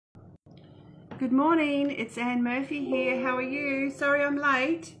Good morning, it's Anne Murphy here. How are you? Sorry I'm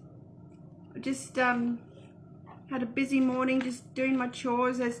late. I just had a busy morning, just doing my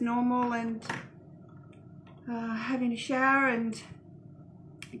chores as normal and having a shower and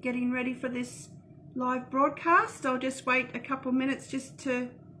getting ready for this live broadcast. I'll just wait a couple minutes just to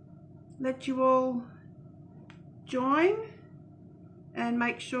let you all join and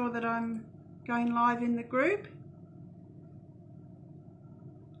make sure that I'm going live in the group.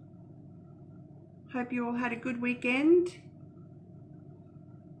 Hope you all had a good weekend.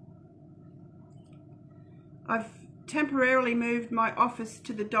 I've temporarily moved my office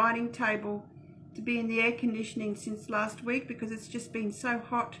to the dining table to be in the air conditioning since last week because it's just been so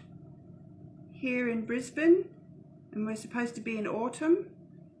hot here in Brisbane and we're supposed to be in autumn.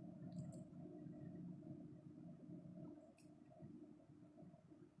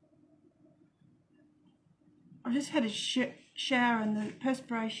 I just had a shower and the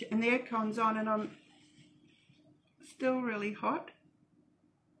perspiration and the aircon's on and I'm still really hot.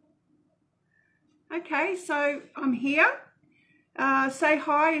 Okay, so I'm here. Say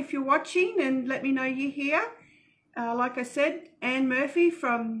hi if you're watching and let me know you're here. Like I said, Anne Murphy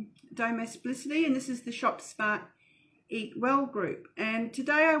from Domesticity, and this is the Shop Smart Eat Well group. And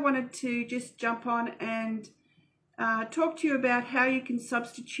today I wanted to just jump on and talk to you about how you can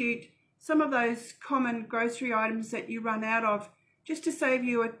substitute some of those common grocery items that you run out of, just to save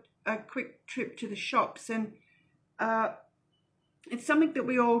you a quick trip to the shops. And it's something that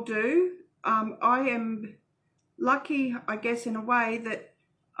we all do. I am lucky, I guess, in a way that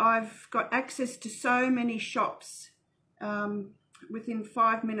I've got access to so many shops within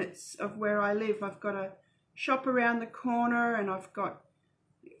 5 minutes of where I live. I've got a shop around the corner and I've got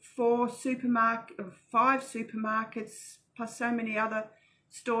 5 supermarkets plus so many other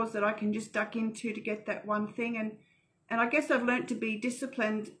stores that I can just duck into to get that one thing. And I guess I've learnt to be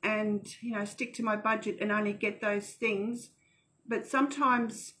disciplined and, you know, stick to my budget and only get those things. But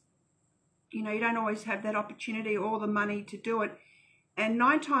sometimes, you know, you don't always have that opportunity or the money to do it. And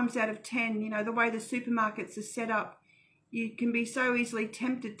 9 times out of 10, you know, the way the supermarkets are set up, you can be so easily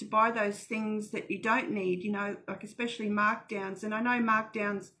tempted to buy those things that you don't need, you know, like especially markdowns. And I know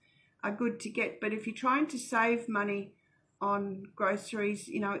markdowns are good to get, but if you're trying to save money on groceries,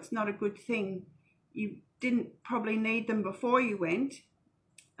 you know, it's not a good thing. You didn't probably need them before you went.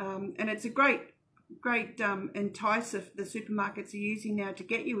 And it's a great enticer the supermarkets are using now to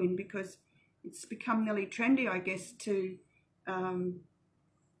get you in, because it's become nearly trendy, I guess, to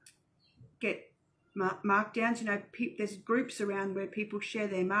get markdowns. You know, there's groups around where people share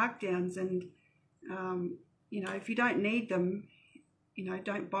their markdowns, and you know, if you don't need them, you know,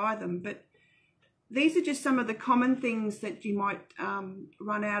 don't buy them. But these are just some of the common things that you might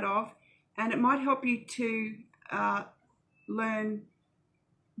run out of, and it might help you to learn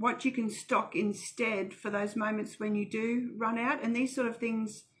what you can stock instead for those moments when you do run out. And these sort of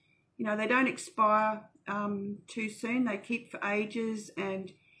things, you know, they don't expire too soon. They keep for ages,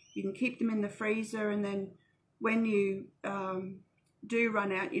 and you can keep them in the freezer. And then when you do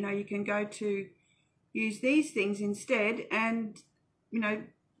run out, you know, you can go to use these things instead, and, you know,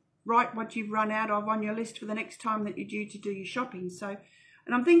 write what you've run out of on your list for the next time that you're due to do your shopping. So,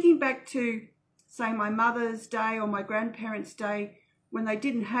 and I'm thinking back to, say, my Mother's Day or my grandparents' day, when they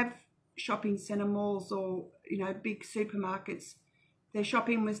didn't have shopping centre malls or, you know, big supermarkets. Their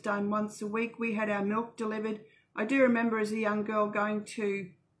shopping was done once a week. We had our milk delivered. I do remember as a young girl going to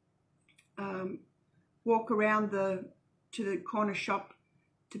walk around to the corner shop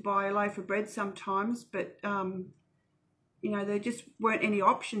to buy a loaf of bread sometimes, but you know, there just weren't any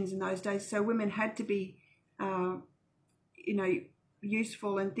options in those days, so women had to be you know,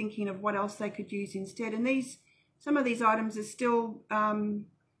 useful and thinking of what else they could use instead. And some of these items are still,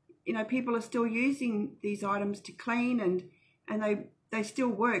 you know, people are still using these items to clean, and they still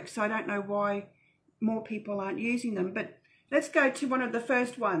work. So I don't know why more people aren't using them. But let's go to one of the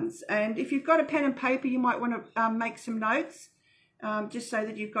first ones. And if you've got a pen and paper, you might want to make some notes, just so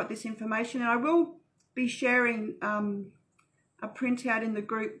that you've got this information. And I will be sharing a printout in the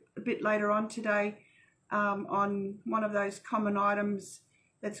group a bit later on today on one of those common items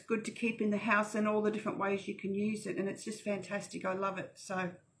that's good to keep in the house and all the different ways you can use it. And it's just fantastic. I love it. So,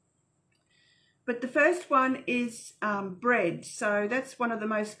 but the first one is bread. So that's one of the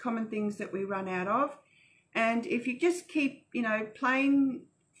most common things that we run out of. And if you just keep, you know, plain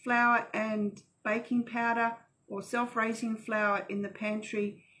flour and baking powder or self-raising flour in the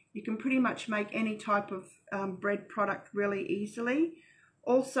pantry, you can pretty much make any type of bread product really easily.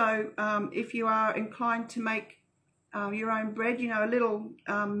 Also, if you are inclined to make your own bread, you know, a little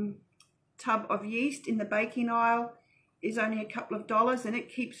tub of yeast in the baking aisle is only a couple of dollars, and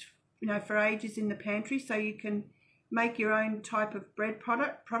it keeps you know, for ages in the pantry, so you can make your own type of bread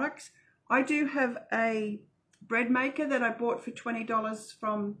products. I do have a bread maker that I bought for $20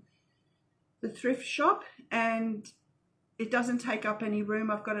 from the thrift shop, and it doesn't take up any room.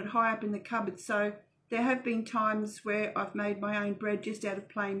 I've got it high up in the cupboard, so there have been times where I've made my own bread just out of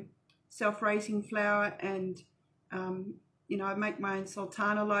plain self-raising flour, and you know, I make my own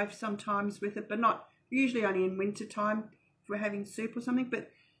sultana loaf sometimes with it, but not usually, only in winter time if we're having soup or something. But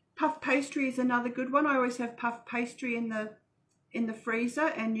puff pastry is another good one. I always have puff pastry in the freezer,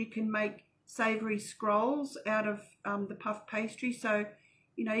 and you can make savory scrolls out of the puff pastry. So,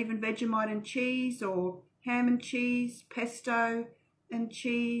 you know, even Vegemite and cheese, or ham and cheese, pesto and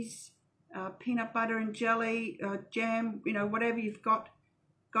cheese, peanut butter and jelly, jam, you know, whatever you've got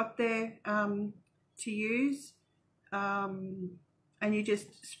there to use. And you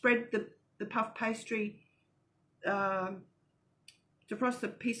just spread the puff pastry, defrost a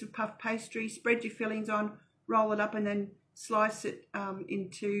piece of puff pastry, spread your fillings on, roll it up, and then slice it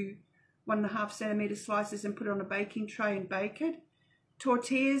into 1.5 centimeter slices and put it on a baking tray and bake it.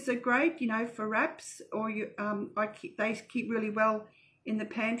 Tortillas are great, you know, for wraps, or they keep really well in the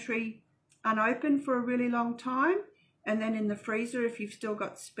pantry unopened for a really long time, and then in the freezer if you've still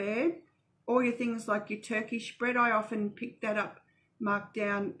got spare. All your things like your Turkish bread, I often pick that up, marked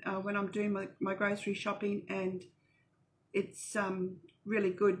down when I'm doing my grocery shopping, and it's really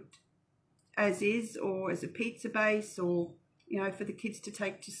good as is, or as a pizza base, or, you know, for the kids to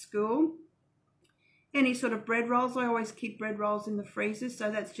take to school. Any sort of bread rolls, I always keep bread rolls in the freezer,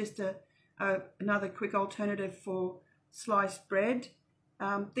 so that's just another quick alternative for sliced bread.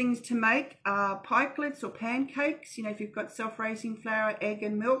 Things to make are pikelets or pancakes. You know, if you've got self-raising flour, egg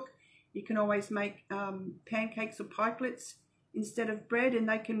and milk, you can always make pancakes or pikelets instead of bread, and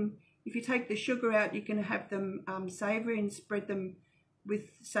they can, if you take the sugar out, you can have them savoury and spread them with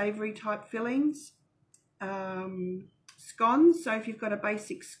savoury type fillings. Scones, so if you've got a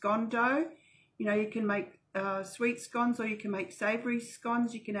basic scone dough, you know, you can make sweet scones, or you can make savoury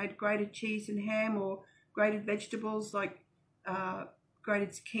scones. You can add grated cheese and ham, or grated vegetables like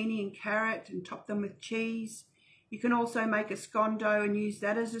grated zucchini and carrot, and top them with cheese. You can also make a scone dough and use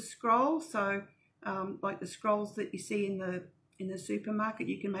that as a scroll. So like the scrolls that you see in the supermarket,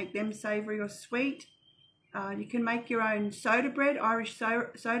 you can make them savoury or sweet. You can make your own soda bread, Irish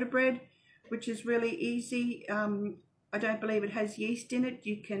soda bread, which is really easy. I don't believe it has yeast in it.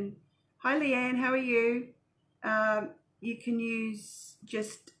 You can, hi Leanne, how are you? You can use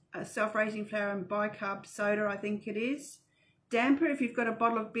just self-raising flour and bicarb soda, I think it is. Damper, if you've got a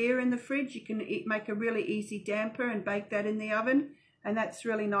bottle of beer in the fridge, you can make a really easy damper and bake that in the oven, and that's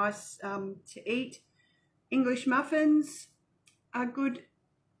really nice to eat. English muffins are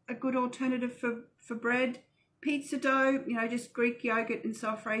a good alternative for bread. Pizza dough, you know, just Greek yogurt and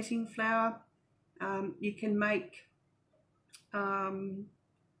self-raising flour. You can make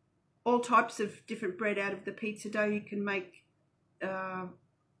all types of different bread out of the pizza dough. You can make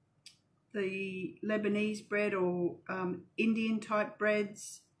the Lebanese bread, or Indian type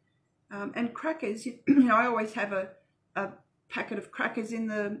breads, and crackers. You know, I always have a packet of crackers in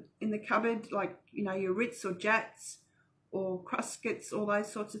the cupboard, like, you know, your Ritz or Jats or Cruskits, all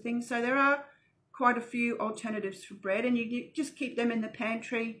those sorts of things. So there are quite a few alternatives for bread, and you just keep them in the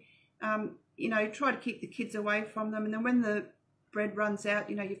pantry. You know, try to keep the kids away from them, and then when the bread runs out,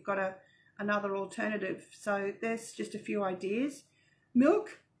 you know, you've got another alternative. So there's just a few ideas.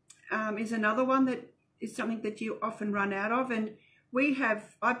 Milk is another one that is something that you often run out of, and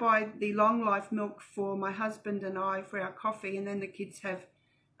I buy the long life milk for my husband and I for our coffee, and then the kids have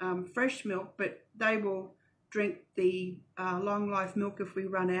fresh milk, but they will drink the long life milk if we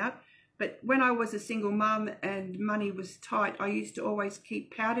run out. But when I was a single mum and money was tight, I used to always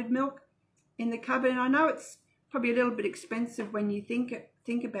keep powdered milk in the cupboard, and I know it's probably a little bit expensive when you think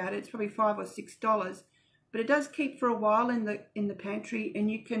about it. It's probably $5 or $6, but it does keep for a while in the pantry, and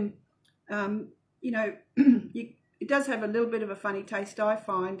you can, you know, it does have a little bit of a funny taste, I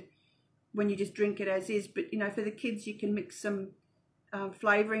find, when you just drink it as is. But, you know, for the kids, you can mix some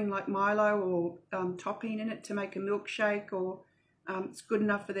flavouring like Milo or topping in it to make a milkshake, or it's good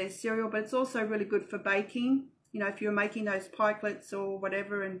enough for their cereal. But it's also really good for baking. You know, if you're making those pikelets or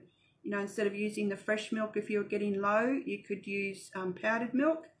whatever, and, you know, instead of using the fresh milk, if you're getting low, you could use powdered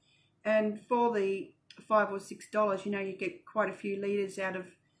milk. And for the $5 or $6, you know, you get quite a few litres out of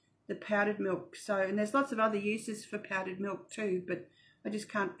the powdered milk. So, and there's lots of other uses for powdered milk too, but I just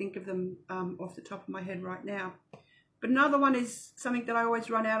can't think of them off the top of my head right now. But another one is something that I always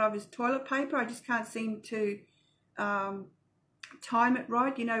run out of, is toilet paper. I just can't seem to time it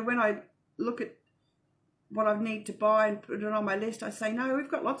right. You know, when I look at what I need to buy and put it on my list, I say, no, we've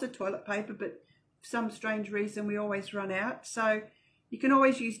got lots of toilet paper, but for some strange reason we always run out. So you can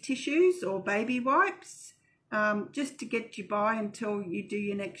always use tissues or baby wipes just to get you by until you do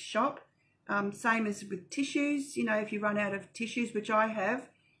your next shop. Same as with tissues, you know, if you run out of tissues, which I have,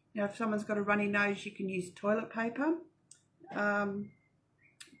 you know, if someone's got a runny nose, you can use toilet paper.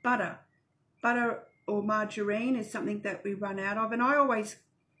 Butter or margarine is something that we run out of, and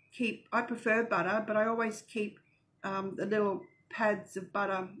I prefer butter, but I always keep the little pads of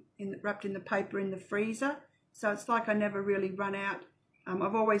butter wrapped in the paper in the freezer, so it's like I never really run out.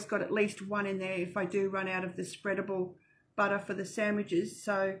 I've always got at least one in there if I do run out of the spreadable butter for the sandwiches,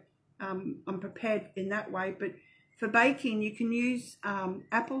 so I'm prepared in that way. But for baking, you can use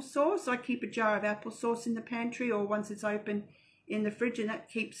applesauce. I keep a jar of applesauce in the pantry, or once it's open, in the fridge, and that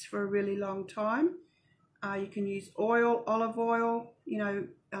keeps for a really long time. You can use oil, olive oil. You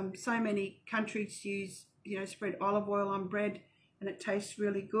know, so many countries use, you know, spread olive oil on bread, and it tastes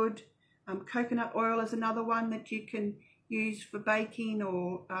really good. Coconut oil is another one that you can use for baking,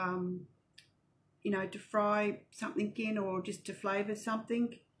 or you know, to fry something in, or just to flavour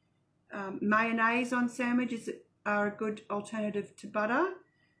something. Mayonnaise on sandwiches are a good alternative to butter.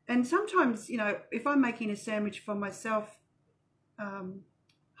 And sometimes, you know, if I'm making a sandwich for myself,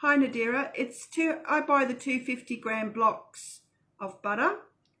 hi Nadira, I buy the 250-gram blocks of butter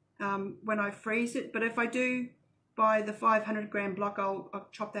when I freeze it. But if I do buy the 500-gram block, I'll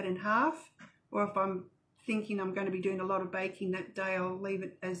chop that in half. Or if I'm thinking I'm going to be doing a lot of baking that day, I'll leave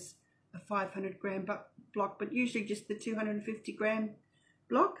it as a 500-gram block, but usually just the 250-gram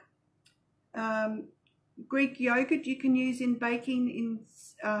block. Greek yogurt you can use in baking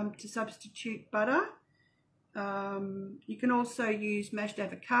to substitute butter. You can also use mashed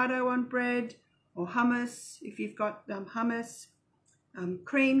avocado on bread, or hummus if you've got hummus,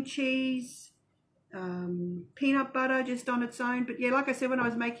 cream cheese, peanut butter just on its own. But yeah, like I said, when I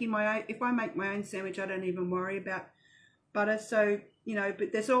was making if I make my own sandwich, I don't even worry about butter. So, you know,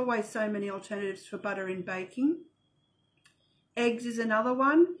 but there's always so many alternatives for butter in baking. Eggs is another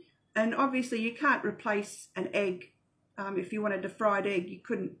one. And obviously you can't replace an egg. If you wanted a fried egg, you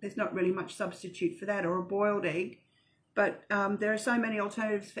couldn't. There's not really much substitute for that, or a boiled egg. But there are so many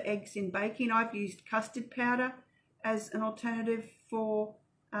alternatives for eggs in baking. I've used custard powder as an alternative for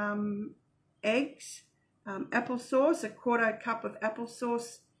eggs. Applesauce, a quarter cup of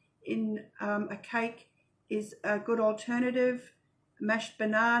applesauce in a cake is a good alternative. Mashed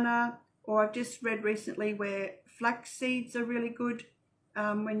banana, or I've just read recently where flax seeds are really good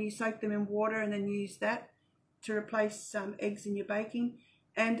when you soak them in water and then use that to replace eggs in your baking.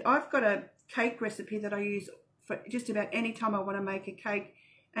 And I've got a cake recipe that I use for just about any time I want to make a cake,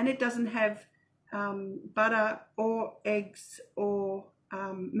 and it doesn't have butter or eggs or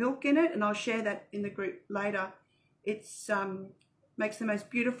milk in it, and I'll share that in the group later. It's makes the most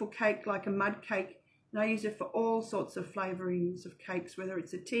beautiful cake, like a mud cake, and I use it for all sorts of flavorings of cakes, whether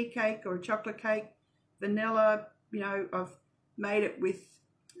it's a tea cake or a chocolate cake, vanilla. You know, I've made it with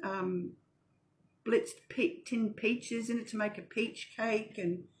blitzed tinned peaches in it to make a peach cake,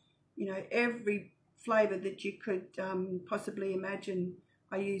 and you know, every flavour that you could possibly imagine.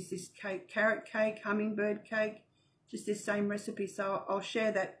 I use this cake, carrot cake, hummingbird cake, just this same recipe, so I'll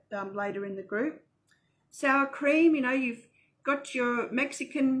share that later in the group. Sour cream, you know, you've got your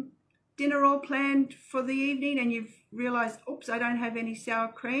Mexican dinner all planned for the evening and you've realised, oops, I don't have any sour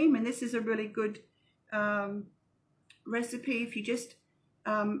cream, and this is a really good recipe. If you just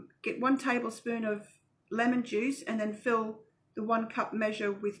get 1 tablespoon of lemon juice and then fill the 1 cup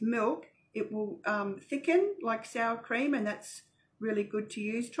measure with milk, it will thicken like sour cream, and that's really good to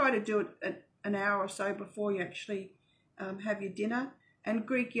use. Try to do it at an hour or so before you actually have your dinner. And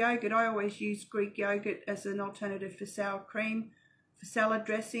Greek yogurt, I always use Greek yogurt as an alternative for sour cream, for salad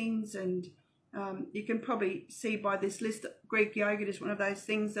dressings, and you can probably see by this list that Greek yogurt is one of those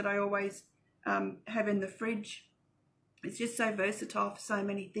things that I always have in the fridge. It's just so versatile for so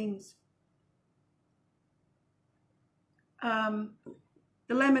many things.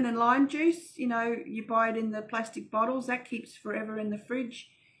 The lemon and lime juice, you know, you buy it in the plastic bottles, that keeps forever in the fridge.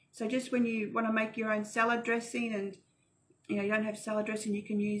 So just when you want to make your own salad dressing and, you know, you don't have salad dressing, you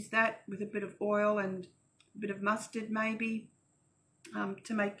can use that with a bit of oil and a bit of mustard maybe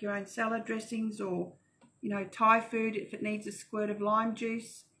to make your own salad dressings, or, you know, Thai food if it needs a squirt of lime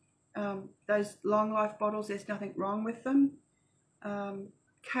juice. Those long life bottles, there's nothing wrong with them.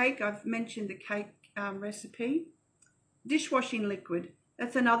 Cake, I've mentioned the cake recipe. Dishwashing liquid,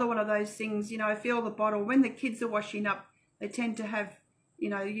 that's another one of those things, you know, I feel the bottle, when the kids are washing up, they tend to have, you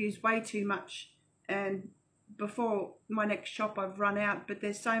know, use way too much, and before my next shop I've run out. But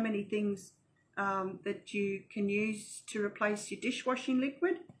there's so many things that you can use to replace your dishwashing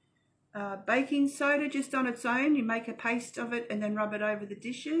liquid. Baking soda just on its own, you make a paste of it and then rub it over the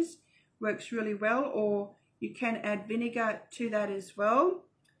dishes, works really well, or you can add vinegar to that as well.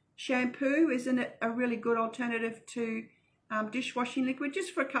 Shampoo is a really good alternative to dishwashing liquid,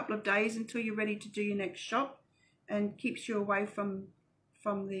 just for a couple of days until you're ready to do your next shop, and keeps you away from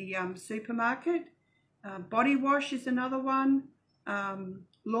the supermarket. Body wash is another one.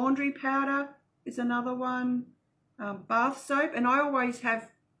 Laundry powder is another one. Bath soap, and I always have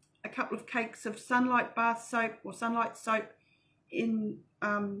a couple of cakes of sunlight bath soap or sunlight soap in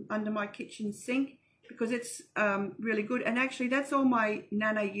under my kitchen sink, because it's really good. And actually that's all my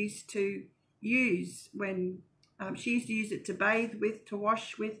Nana used to use when she used to use it to bathe with, to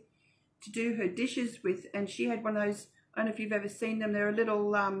wash with, to do her dishes with. And she had one of those, I don't know if you've ever seen them, they're a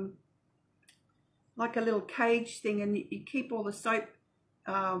little like a little cage thing, and you keep all the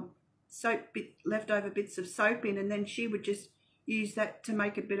leftover bits of soap in, and then she would just use that to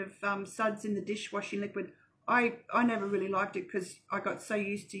make a bit of suds in the dishwashing liquid. I never really liked it because I got so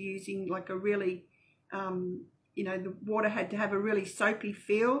used to using like a really, you know, the water had to have a really soapy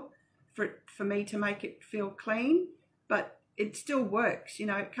feel for me to make it feel clean, but it still works. You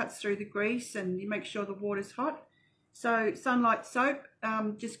know, it cuts through the grease and you make sure the water's hot. So sunlight soap,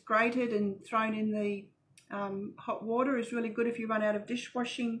 just grated and thrown in the hot water, is really good if you run out of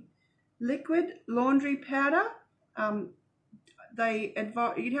dishwashing liquid. Laundry powder, they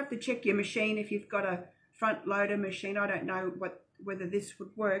advise you'd have to check your machine if you've got a front loader machine. I don't know whether this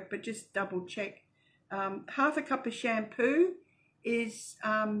would work, but just double check. Half a cup of shampoo is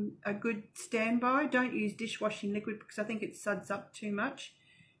a good standby. Don't use dishwashing liquid because I think it suds up too much.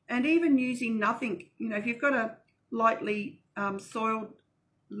 And even using nothing, you know, if you've got a lightly soiled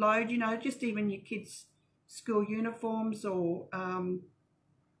load, you know, just even your kids' school uniforms, or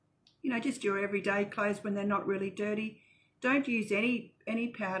you know, just your everyday clothes when they're not really dirty, don't use any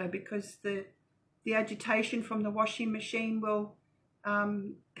powder, because the agitation from the washing machine will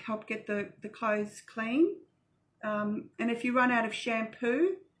help get the clothes clean. And if you run out of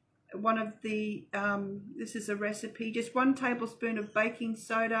shampoo, one of the this is a recipe, just 1 tablespoon of baking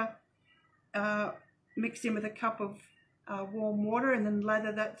soda mixed in with a cup of warm water, and then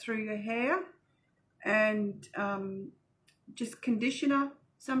lather that through your hair. And just conditioner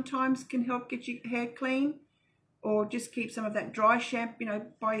sometimes can help get your hair clean, or just keep some of that dry shampoo, you know,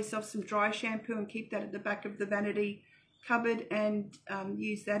 buy yourself some dry shampoo and keep that at the back of the vanity cupboard and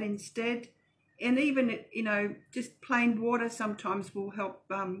use that instead. And even, you know, just plain water sometimes will help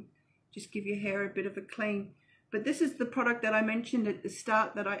just give your hair a bit of a clean. But this is the product that I mentioned at the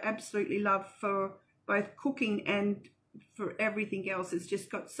start that I absolutely love for both cooking and for everything else. It's just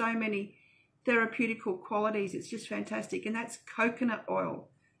got so many therapeutical qualities. It's just fantastic. And that's coconut oil.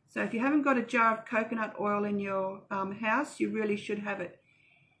 So if you haven't got a jar of coconut oil in your house, you really should have it.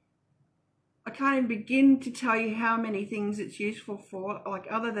 I can't even begin to tell you how many things it's useful for, like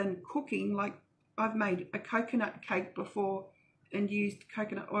other than cooking. Like I've made a coconut cake before and used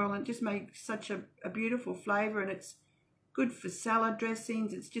coconut oil, and it just makes such a beautiful flavor, and it's good for salad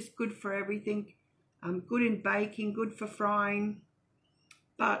dressings. It's just good for everything. Good in baking, good for frying,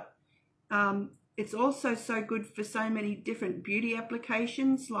 but it's also so good for so many different beauty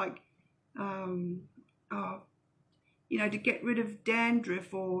applications, like you know, to get rid of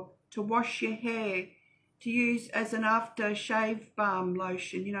dandruff, or to wash your hair, to use as an after shave balm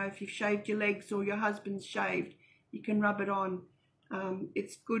lotion. You know, if you've shaved your legs or your husband's shaved, you can rub it on.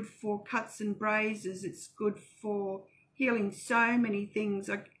 It's good for cuts and grazes. It's good for healing so many things.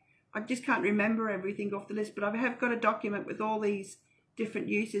 I just can't remember everything off the list, but I have got a document with all these different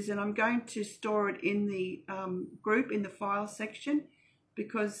uses, and I'm going to store it in the group in the file section,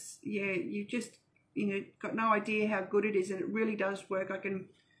 because yeah, you know, got no idea how good it is, and it really does work. I can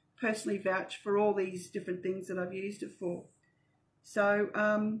personally vouch for all these different things that I've used it for. So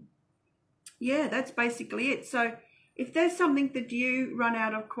yeah, that's basically it. So if there's something that you run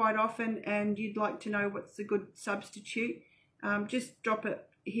out of quite often and you'd like to know what's a good substitute, just drop it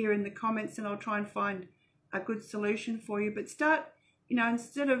here in the comments and I'll try and find a good solution for you. But start, you know,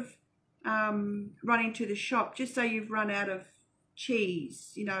 instead of running to the shop, just say you've run out of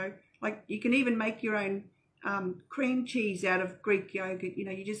cheese, you know, like you can even make your own cream cheese out of Greek yogurt. You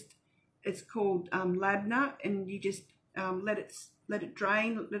know, it's called labna, and you just let it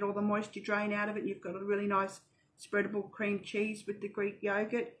drain, let all the moisture drain out of it, and you've got a really nice spreadable cream cheese with the Greek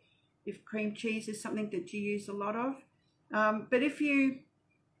yogurt, if cream cheese is something that you use a lot of. But if you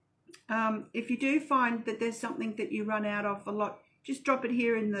do find that there's something that you run out of a lot, just drop it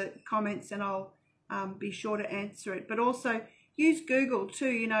here in the comments and I'll be sure to answer it. But also use Google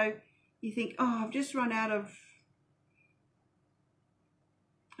too. You know, you think, oh, I've just run out of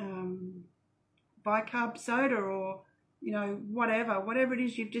bicarb soda, or whatever it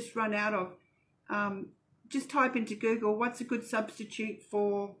is you've just run out of, just type into Google, what's a good substitute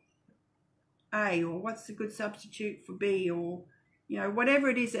for A, or what's a good substitute for B, or whatever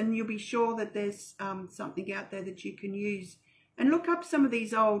it is, and you'll be sure that there's something out there that you can use. And look up some of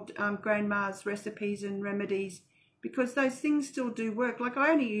these old grandma's recipes and remedies, because those things still do work. Like,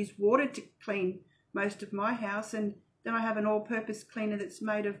 I only use water to clean most of my house, and then I have an all-purpose cleaner that's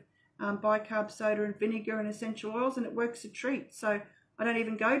made of bicarb soda and vinegar and essential oils, and it works a treat. So I don't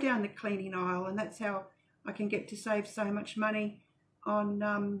even go down the cleaning aisle, and that's how I can get to save so much money on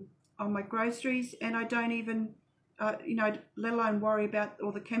my groceries, and I don't even let alone worry about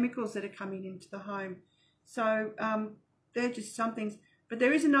all the chemicals that are coming into the home. So they're just some things. But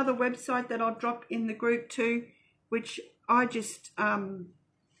there is another website that I'll drop in the group too, which I just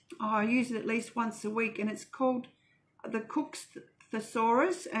I use it at least once a week, and it's called the Cook's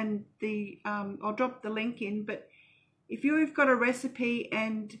Thesaurus, and I'll drop the link in. But if you've got a recipe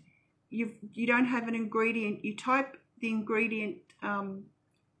and you don't have an ingredient, you type the ingredient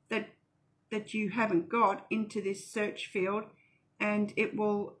that you haven't got into this search field, and it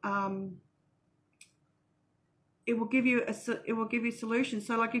will give you a solution.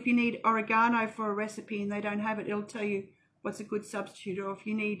 So like, if you need oregano for a recipe and they don't have it, it'll tell you what's a good substitute. Or if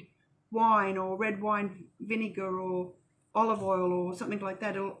you need wine or red wine vinegar or olive oil or something like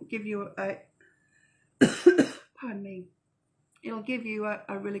that, it'll give you a pardon me, it'll give you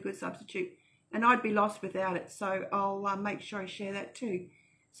a really good substitute, and I'd be lost without it. So I'll make sure I share that too.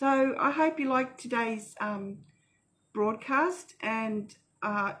 So I hope you liked today's broadcast, and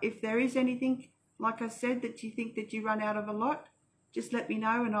if there is anything, like I said, that you think that you run out of a lot, just let me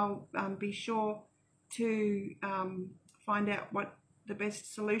know, and I'll be sure to find out what the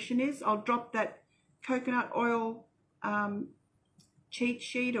best solution is. I'll drop that coconut oil cheat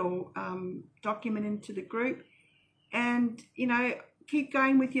sheet or document into the group, and keep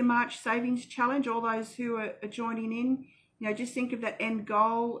going with your March savings challenge. All those who are joining in, just think of that end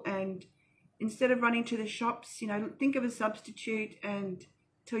goal, and instead of running to the shops, think of a substitute and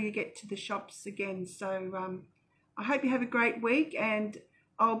till you get to the shops again. So I hope you have a great week, and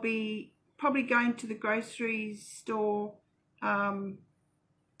I'll be probably going to the grocery store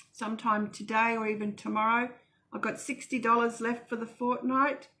sometime today or even tomorrow. I've got $60 left for the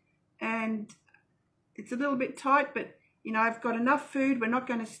fortnight, and it's a little bit tight, but I've got enough food. We're not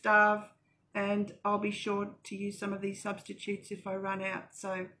going to starve, and I'll be sure to use some of these substitutes if I run out.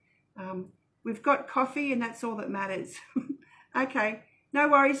 So we've got coffee, and that's all that matters. Okay, no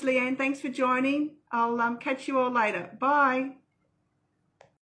worries, Leanne. Thanks for joining. I'll catch you all later. Bye.